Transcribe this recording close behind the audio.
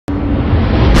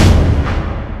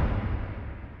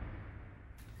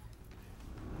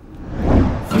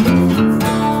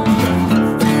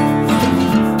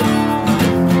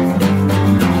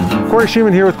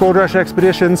Here with Gold Rush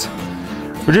Expeditions.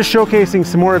 We're just showcasing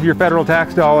some more of your federal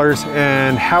tax dollars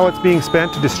and how it's being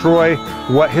spent to destroy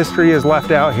what history has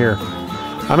left out here.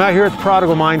 I'm out here at the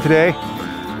Prodigal mine today,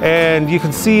 and you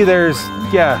can see there's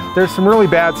some really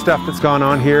bad stuff that's gone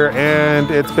on here, and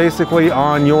it's basically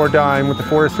on your dime with the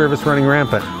Forest Service running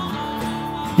rampant.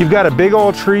 You've got a big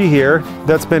old tree here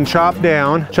that's been chopped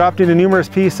into numerous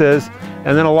pieces,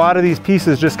 and then a lot of these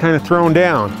pieces just kind of thrown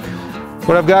down.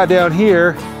 What I've got down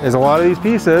here is a lot of these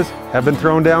pieces have been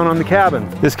thrown down on the cabin.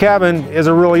 This cabin is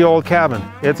a really old cabin.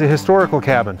 It's a historical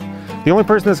cabin. The only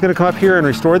person that's going to come up here and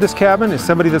restore this cabin is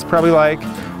somebody that's probably like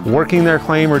working their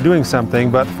claim or doing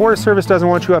something, but the Forest Service doesn't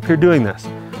want you up here doing this.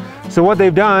 So what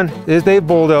they've done is they've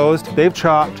bulldozed, they've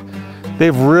chopped,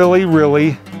 they've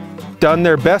really done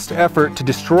their best effort to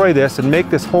destroy this and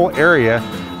make this whole area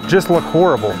just look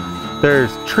horrible.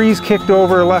 There's trees kicked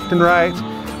over left and right.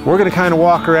 We're going to kind of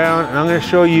walk around, and I'm going to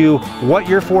show you what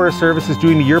your Forest Service is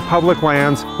doing to your public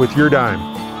lands with your dime.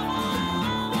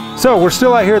 So we're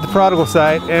still out here at the Prodigal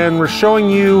site, and we're showing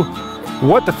you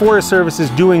what the Forest Service is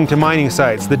doing to mining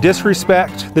sites, the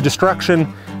disrespect, the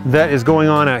destruction that is going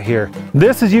on out here.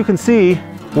 This, as you can see,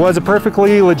 was a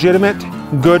perfectly legitimate,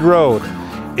 good road.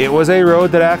 It was a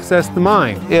road that accessed the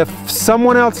mine. If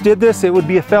someone else did this, it would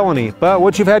be a felony. But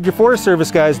what you've had your Forest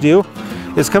Service guys do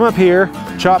is come up here,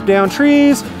 chop down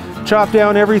trees, chop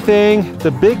down everything.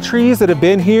 The big trees that have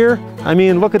been here, I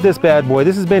mean, look at this bad boy.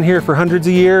 This has been here for hundreds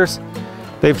of years.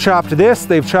 They've chopped this,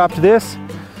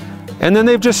 and then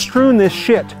they've just strewn this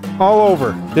shit all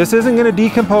over. This isn't gonna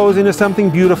decompose into something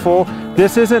beautiful.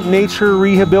 This isn't nature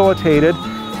rehabilitated.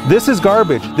 This is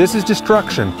garbage. This is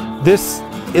destruction. This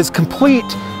is complete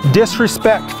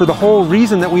disrespect for the whole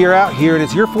reason that we are out here, and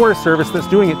it's your Forest Service that's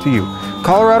doing it to you.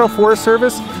 Colorado Forest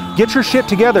Service, get your shit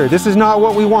together. This is not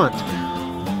what we want.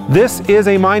 This is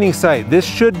a mining site. This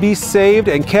should be saved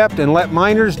and kept and let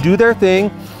miners do their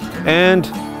thing and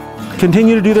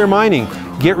continue to do their mining.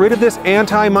 Get rid of this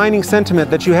anti-mining sentiment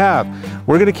that you have.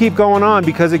 We're gonna keep going on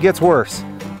because it gets worse.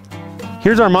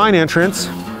 Here's our mine entrance.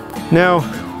 Now,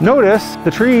 notice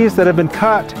the trees that have been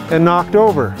cut and knocked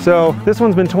over. So this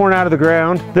one's been torn out of the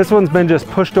ground. This one's been just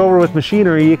pushed over with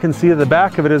machinery. You can see that the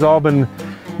back of it has all been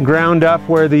ground up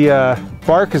where the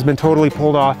bark has been totally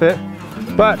pulled off it.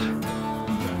 But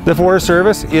the Forest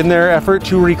Service, in their effort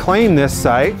to reclaim this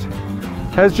site,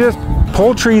 has just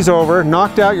pulled trees over,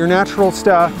 knocked out your natural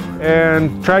stuff,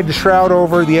 and tried to shroud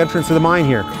over the entrance of the mine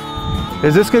here.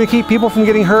 Is this going to keep people from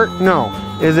getting hurt? No.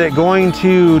 Is it going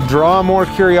to draw more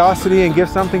curiosity and give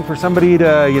something for somebody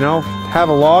to, you know, have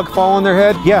a log fall on their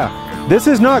head? Yeah. This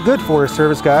is not good, Forest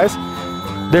Service guys.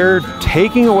 They're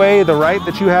taking away the right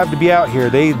that you have to be out here.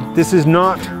 This is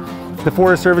not the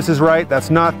Forest Service's right. That's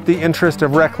not the interest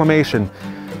of reclamation.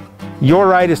 Your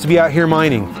right is to be out here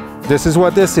mining. This is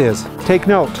what this is. Take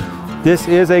note. This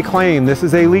is a claim. This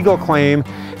is a legal claim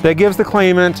that gives the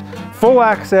claimant full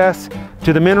access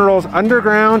to the minerals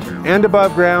underground and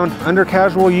above ground, under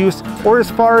casual use, or as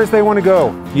far as they want to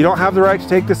go. You don't have the right to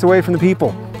take this away from the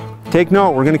people. Take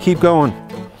note, we're going to keep going.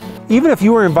 Even if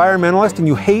you are an environmentalist and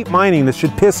you hate mining, this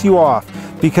should piss you off,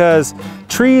 because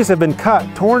trees have been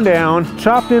cut, torn down,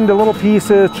 chopped into little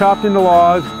pieces, chopped into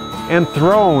logs, and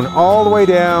thrown all the way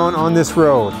down on this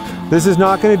road. This is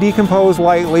not going to decompose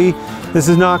lightly. This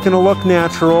is not going to look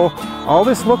natural. All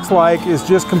this looks like is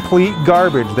just complete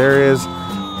garbage. There is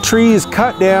trees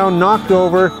cut down, knocked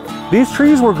over. These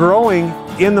trees were growing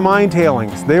in the mine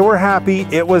tailings. They were happy.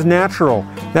 It was natural.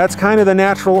 That's kind of the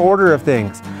natural order of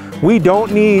things. We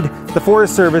don't need the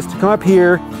Forest Service to come up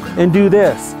here and do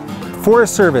this.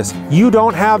 Forest Service, you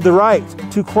don't have the right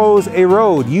to close a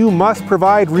road. You must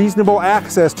provide reasonable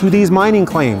access to these mining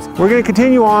claims. We're going to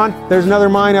continue on. There's another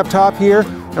mine up top here,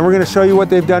 and we're going to show you what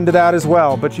they've done to that as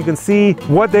well. But you can see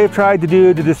what they've tried to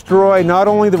do to destroy not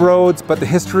only the roads, but the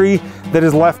history that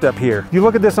is left up here. If you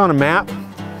look at this on a map,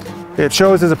 it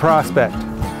shows as a prospect.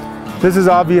 This is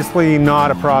obviously not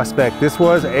a prospect. This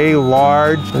was a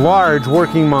large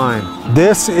working mine.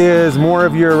 This is more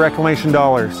of your reclamation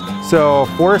dollars. So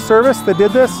Forest Service that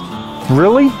did this,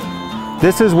 really?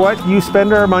 This is what you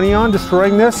spend our money on,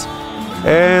 destroying this?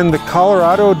 And the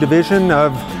Colorado Division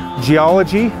of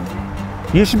Geology,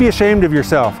 you should be ashamed of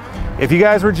yourself. If you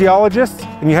guys were geologists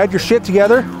and you had your shit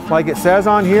together, like it says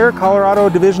on here, Colorado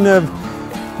Division of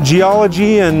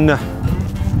Geology, and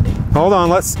hold on,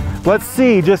 let's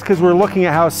see, just because we're looking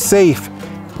at how safe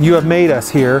you have made us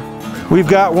here. We've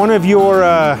got one of your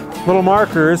little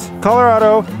markers,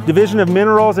 Colorado Division of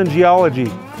Minerals and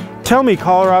Geology. Tell me,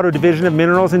 Colorado Division of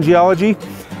Minerals and Geology,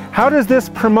 how does this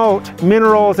promote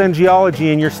minerals and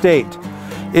geology in your state?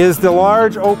 Is the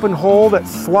large open hole that's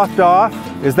sloughed off,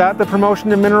 is that the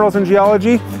promotion of minerals and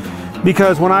geology?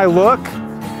 Because when I look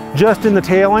just in the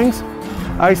tailings,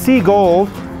 I see gold,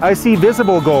 I see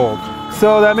visible gold.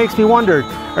 So that makes me wonder,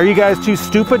 are you guys too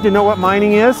stupid to know what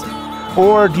mining is?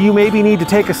 Or do you maybe need to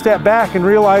take a step back and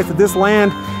realize that this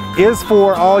land is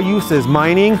for all uses,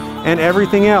 mining and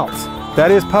everything else?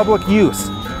 That is public use.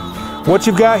 What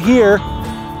you've got here,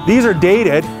 these are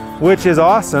dated, which is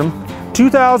awesome.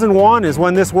 2001 is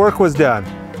when this work was done.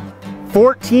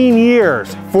 14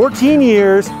 years,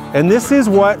 and this is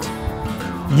what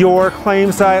your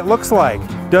claim site looks like.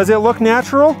 Does it look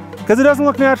natural? Because it doesn't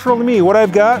look natural to me. What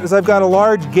I've got is I've got a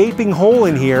large gaping hole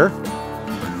in here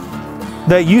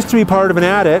that used to be part of an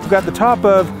adit. I've got the top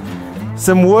of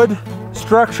some wood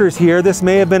structures here. This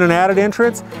may have been an adit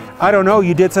entrance. I don't know,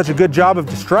 you did such a good job of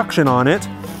destruction on it,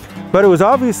 but it was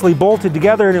obviously bolted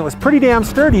together and it was pretty damn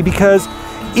sturdy, because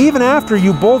even after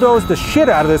you bulldoze the shit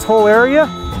out of this whole area,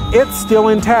 it's still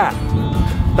intact.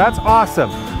 That's awesome.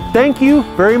 Thank you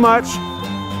very much,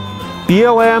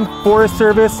 BLM, Forest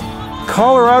Service,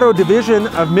 Colorado Division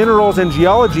of Minerals and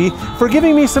Geology, for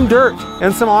giving me some dirt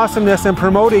and some awesomeness and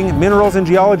promoting minerals and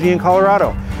geology in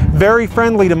Colorado. Very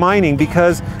friendly to mining,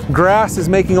 because grass is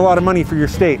making a lot of money for your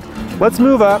state. Let's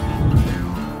move up.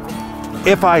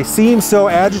 If I seem so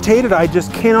agitated, I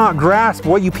just cannot grasp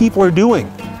what you people are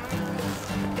doing.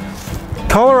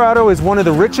 Colorado is one of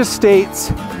the richest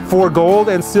states for gold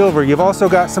and silver. You've also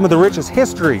got some of the richest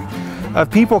history of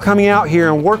people coming out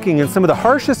here and working in some of the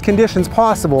harshest conditions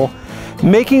possible,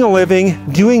 making a living,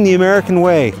 doing the American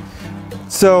way.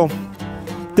 So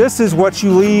this is what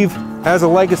you leave as a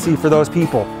legacy for those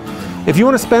people. If you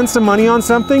want to spend some money on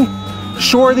something,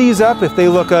 shore these up if they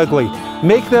look ugly.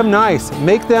 Make them nice.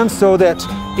 Make them so that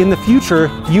in the future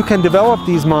you can develop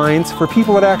these mines for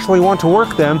people that actually want to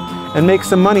work them and make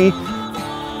some money.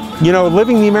 You know,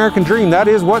 living the American dream. That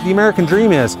is what the American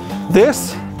dream is.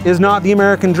 This is not the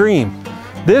American dream.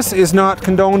 This is not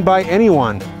condoned by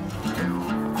anyone.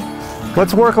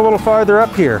 Let's work a little farther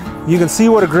up here. You can see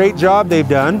what a great job they've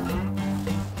done.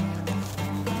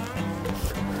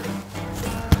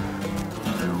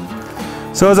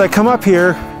 So as I come up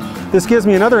here, this gives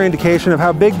me another indication of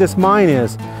how big this mine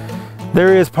is.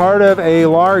 There is part of a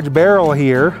large barrel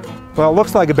here. Well, it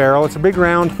looks like a barrel. It's a big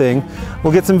round thing.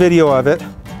 We'll get some video of it.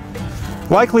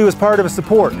 Likely was part of a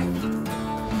support.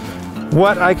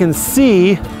 What I can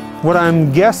see, what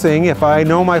I'm guessing, if I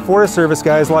know my Forest Service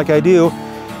guys like I do,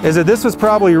 is that this was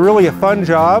probably really a fun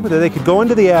job, that they could go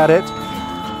into the adit,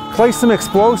 place some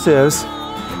explosives,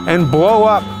 and blow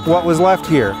up what was left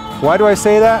here. Why do I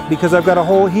say that? Because I've got a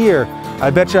hole here.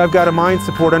 I bet you I've got a mine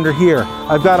support under here.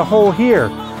 I've got a hole here.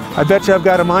 I bet you I've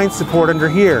got a mine support under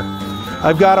here.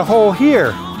 I've got a hole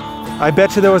here. I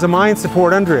bet you there was a mine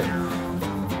support under it.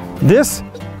 This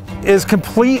is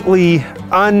completely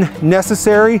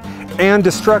unnecessary and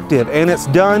destructive, and it's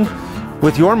done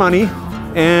with your money.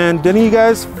 And didn't you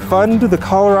guys fund the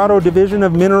Colorado Division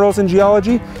of Minerals and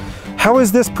Geology? How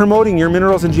is this promoting your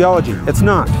minerals and geology? It's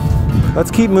not.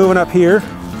 Let's keep moving up here.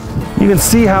 You can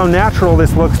see how natural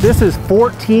this looks. This is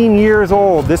 14 years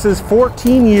old. This is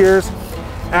 14 years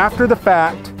after the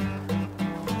fact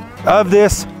of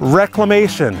this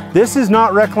reclamation. This is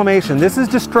not reclamation, this is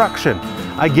destruction.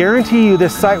 I guarantee you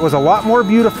this site was a lot more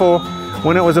beautiful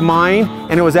when it was a mine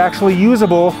and it was actually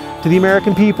usable to the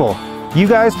American people. You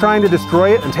guys trying to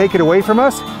destroy it and take it away from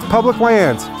us? It's public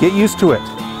lands. Get used to it.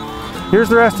 Here's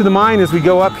the rest of the mine as we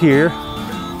go up here.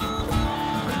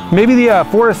 Maybe the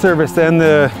Forest Service and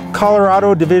the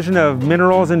Colorado Division of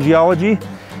Minerals and Geology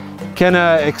can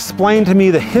explain to me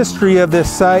the history of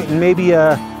this site and maybe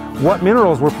what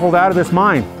minerals were pulled out of this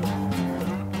mine.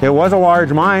 It was a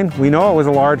large mine. We know it was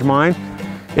a large mine.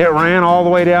 It ran all the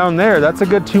way down there. That's a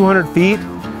good 200 feet.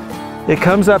 It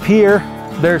comes up here.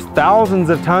 There's thousands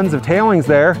of tons of tailings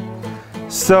there.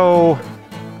 So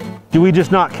do we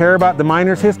just not care about the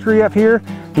miner's history up here?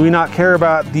 Do we not care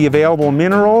about the available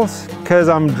minerals? Because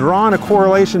I'm drawing a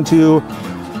correlation to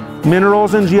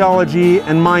minerals and geology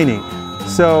and mining.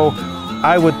 So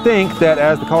I would think that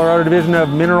as the Colorado Division of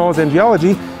Minerals and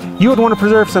Geology, you would want to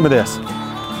preserve some of this.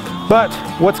 But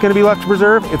what's going to be left to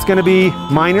preserve? It's going to be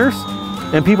miners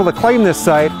and people that claim this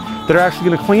site that are actually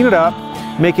going to clean it up,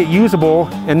 make it usable,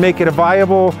 and make it a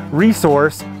viable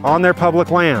resource on their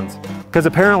public lands. Because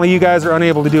apparently you guys are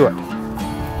unable to do it.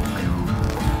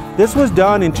 This was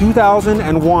done in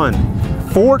 2001,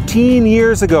 14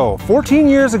 years ago. 14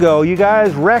 years ago, you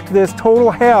guys wrecked this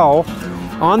total hell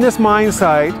on this mine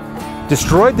site,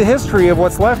 destroyed the history of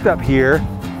what's left up here,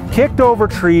 kicked over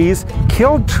trees,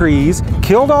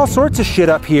 killed all sorts of shit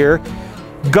up here,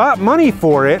 got money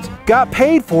for it, got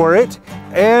paid for it,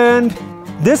 and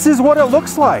this is what it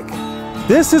looks like.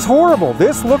 This is horrible.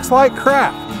 This looks like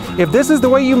crap. If this is the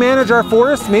way you manage our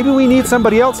forests, maybe we need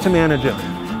somebody else to manage it.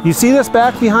 You see this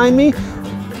back behind me?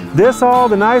 This all,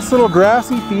 the nice little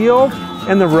grassy field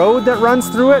and the road that runs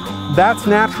through it, that's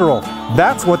natural.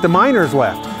 That's what the miners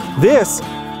left.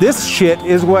 This shit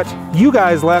is what you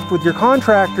guys left with your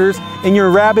contractors and your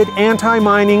rabid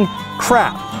anti-mining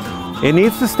crap. It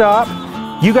needs to stop.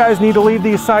 You guys need to leave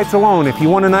these sites alone. If you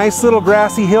want a nice little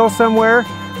grassy hill somewhere,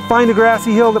 find a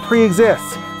grassy hill that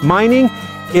pre-exists. Mining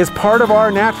is part of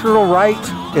our natural right.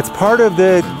 It's part of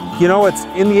the, you know, it's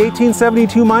in the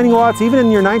 1872 mining law. It's even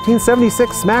in your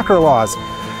 1976 smacker laws.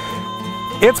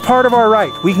 It's part of our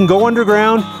right. We can go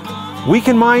underground. We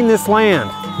can mine this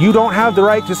land. You don't have the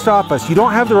right to stop us. You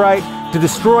don't have the right to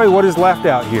destroy what is left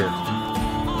out here.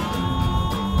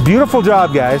 Beautiful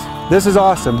job, guys. This is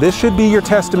awesome. This should be your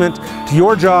testament to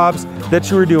your jobs that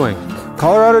you were doing.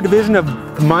 Colorado Division of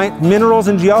Minerals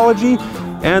and Geology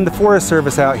and the Forest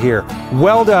Service out here.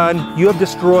 Well done. You have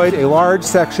destroyed a large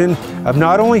section of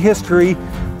not only history,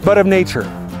 but of nature.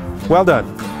 Well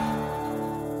done.